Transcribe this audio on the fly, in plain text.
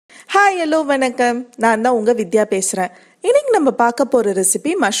Hi hello வணக்கம். நான் தான் உங்கள் வித்யா பேசுகிறேன். இன்னைக்கு நம்ம பார்க்க போகிற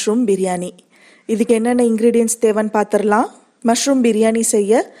ரெசிபி மஷ்ரூம் பிரியாணி. இதுக்கு என்னென்ன இன்க்ரீடியன்ட்ஸ் தேவைன்னு பார்த்துடலாம். மஷ்ரூம் பிரியாணி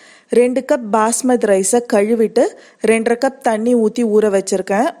செய்ய 2 கப் பாஸ்மதி ரைஸை கழுவிட்டு 2.5 கப் தண்ணி ஊற்றி ஊற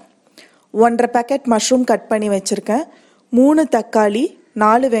வச்சுருக்கேன். 1.5 பேக்கெட் மஷ்ரூம் கட் பண்ணி வச்சுருக்கேன். 3 தக்காளி,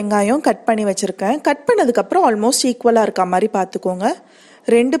 4 வெங்காயம் கட் பண்ணி வச்சுருக்கேன். கட் பண்ணதுக்கப்புறம் ஆல்மோஸ்ட் ஈக்குவலாக இருக்க மாதிரி பார்த்துக்கோங்க.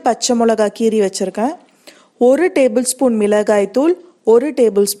 2 பச்சை மிளகா கீரி வச்சுருக்கேன். 1 டேபிள் ஸ்பூன் மிளகாய் தூள், 1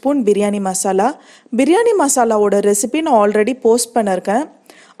 டேபிள் ஸ்பூன் பிரியாணி மசாலா. பிரியாணி மசாலாவோட ரெசிபி நான் ஆல்ரெடி போஸ்ட் பண்ணியிருக்கேன்.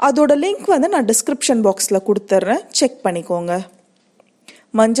 அதோட லிங்க் நான் டிஸ்கிரிப்ஷன் பாக்ஸில் கொடுத்துட்றேன், செக் பண்ணிக்கோங்க.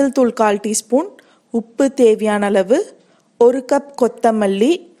 மஞ்சள் தூள் 1/4 டீஸ்பூன், உப்பு தேவையான அளவு, 1 கப்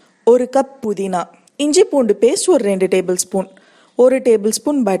கொத்தமல்லி, 1 கப் புதினா, இஞ்சி பூண்டு பேஸ்ட் ஒரு 2 table spoon, 1 table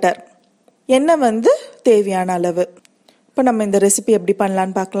spoon butter, எண்ணெய் தேவையான அளவு. இப்போ நம்ம இந்த ரெசிபி எப்படி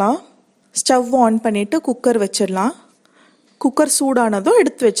பண்ணலான்னு பார்க்கலாம். ஸ்டவ் ஆன் பண்ணிவிட்டு குக்கர் வச்சிடலாம். குக்கர் சூடானதும்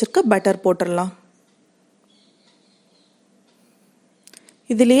எடுத்து வச்சிருக்க பட்டர் போட்டுடலாம்.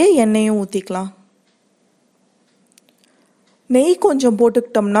 இதுலேயே எண்ணெயும் ஊற்றிக்கலாம். நெய் கொஞ்சம்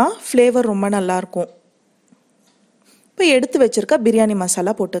போட்டுக்கிட்டோம்னா ஃப்ளேவர் ரொம்ப நல்லாயிருக்கும். இப்போ எடுத்து வச்சிருக்க பிரியாணி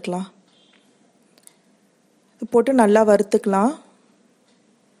மசாலா போட்டுக்கலாம். போட்டு நல்லா வறுத்துக்கலாம்.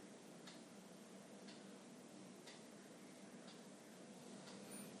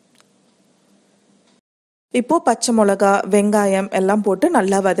 இப்போ பச்சை மிளகா, வெங்காயம் எல்லாம் போட்டு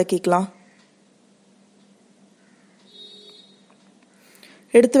நல்லா வதக்கிக்கலாம்.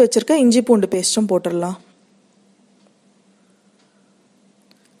 எடுத்து வச்சிருக்க இஞ்சி பூண்டு பேஸ்டும் போட்டுடலாம்.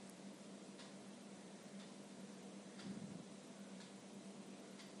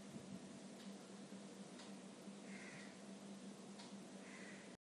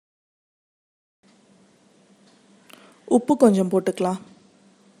 உப்பு கொஞ்சம் போட்டுக்கலாம்.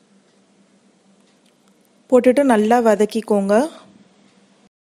 போட்டுட்டு நல்லா வதக்கிக்கோங்க.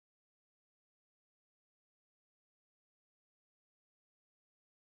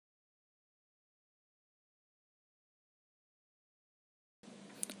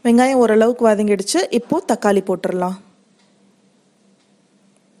 வெங்காயம் ஓரளவுக்கு வதங்கிடுச்சு. இப்போ தக்காளி போட்டுடலாம்.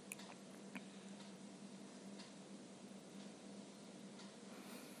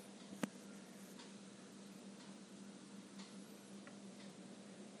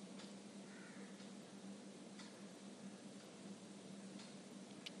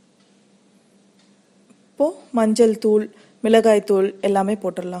 இப்போ மஞ்சள் தூள், மிளகாய் தூள் எல்லாமே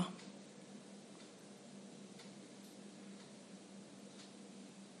போட்டுடலாம்.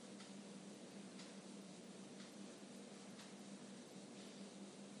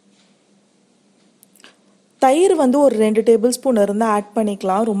 தயிர் ஒரு 2 டேபிள் ஸ்பூன் இருந்தால் ஆட்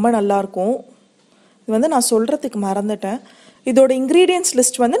பண்ணிக்கலாம், ரொம்ப நல்லாயிருக்கும். இது நான் சொல்கிறதுக்கு மறந்துட்டேன். இதோட இன்க்ரீடியன்ஸ்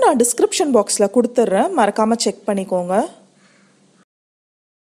லிஸ்ட் நான் டிஸ்கிரிப்ஷன் பாக்ஸில் கொடுத்துட்றேன், மறக்காமல் செக் பண்ணிக்கோங்க.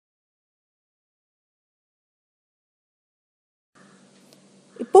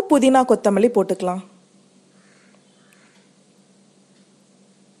 இப்போ புதினா கொத்தமல்லி போட்டுக்கலாம்.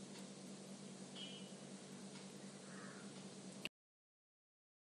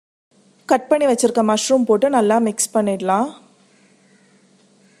 கட் பண்ணி வச்சிருக்க மஷ்ரூம் போட்டு நல்லா மிக்ஸ் பண்ணிடலாம்.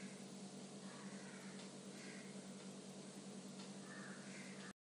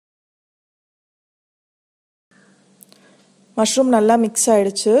 மஷ்ரூம் நல்லா மிக்ஸ்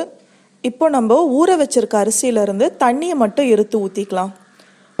ஆயிடுச்சு. இப்போ நம்ம ஊற வச்சிருக்க அரிசியிலிருந்து தண்ணியை மட்டும் எடுத்து ஊற்றிக்கலாம்.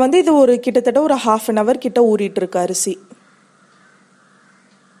 இது கிட்டத்தட்ட ஒரு 1/2 hour கிட்ட ஊறிட்டு இருக்கு அரிசி.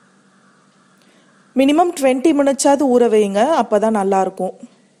 மினிமம் 20 minutes ஊற வைங்க, அப்பதான் நல்லா இருக்கும்.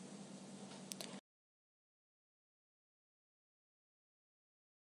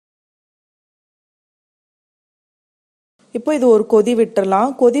 இப்போ இது ஒரு கொதி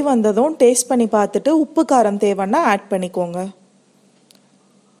விட்டுறலாம். கொதி வந்ததும் டேஸ்ட் பண்ணி பார்த்துட்டு உப்பு காரம் தேவைன்னா ஆட் பண்ணிக்கோங்க.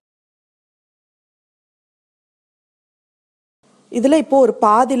 இதில் இப்போ ஒரு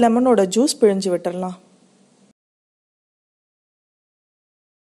பாதி லெமனோட ஜூஸ் பிழிஞ்சு விட்டுறலாம்.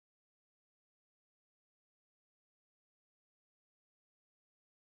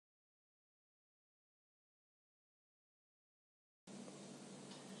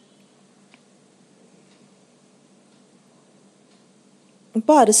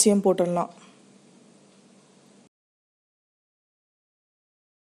 இப்போ அரிசியும் போட்டுடலாம்.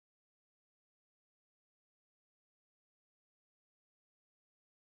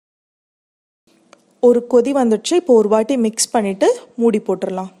 ஒரு கொதி வந்துடுச்சு. இப்போ ஒரு வாட்டி மிக்ஸ் பண்ணிவிட்டு மூடி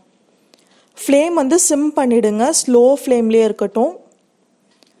போட்டுடலாம். ஃப்ளேம் சிம் பண்ணிவிடுங்க, ஸ்லோ ஃப்ளேம்லேயே இருக்கட்டும்.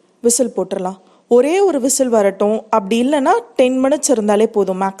 விசில் போட்டுடலாம். ஒரே ஒரு விசில் வரட்டும். அப்படி இல்லைன்னா 10 minutes இருந்தாலே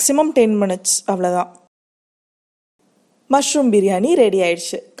போதும், மேக்ஸிமம் 10 minutes, அவ்வளோதான். மஷ்ரூம் பிரியாணி ரெடி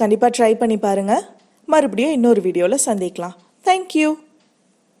ஆயிடுச்சு. கண்டிப்பாக ட்ரை பண்ணி பாருங்கள். மறுபடியும் இன்னொரு வீடியோவில் சந்திக்கலாம். தேங்க்யூ.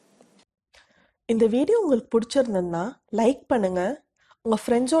 இந்த வீடியோ உங்களுக்கு பிடிச்சிருந்ததுன்னா லைக் பண்ணுங்க, உங்க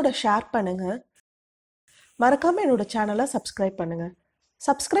ஃப்ரெண்ட்ஸோட ஷேர் பண்ணுங்க, மறக்காம என்னோட சேனலை சப்ஸ்கிரைப் பண்ணுங்க.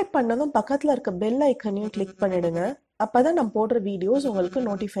 சப்ஸ்கிரைப் பண்ணதும் பக்கத்தில் இருக்க பெல் ஐக்கனையும் கிளிக் பண்ணிடுங்க. அப்பதான் நான் போடுற வீடியோஸ் உங்களுக்கு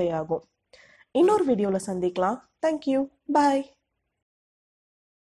நோட்டிஃபை ஆகும். இன்னொரு வீடியோவில் சந்திக்கலாம். தேங்க்யூ. பாய்.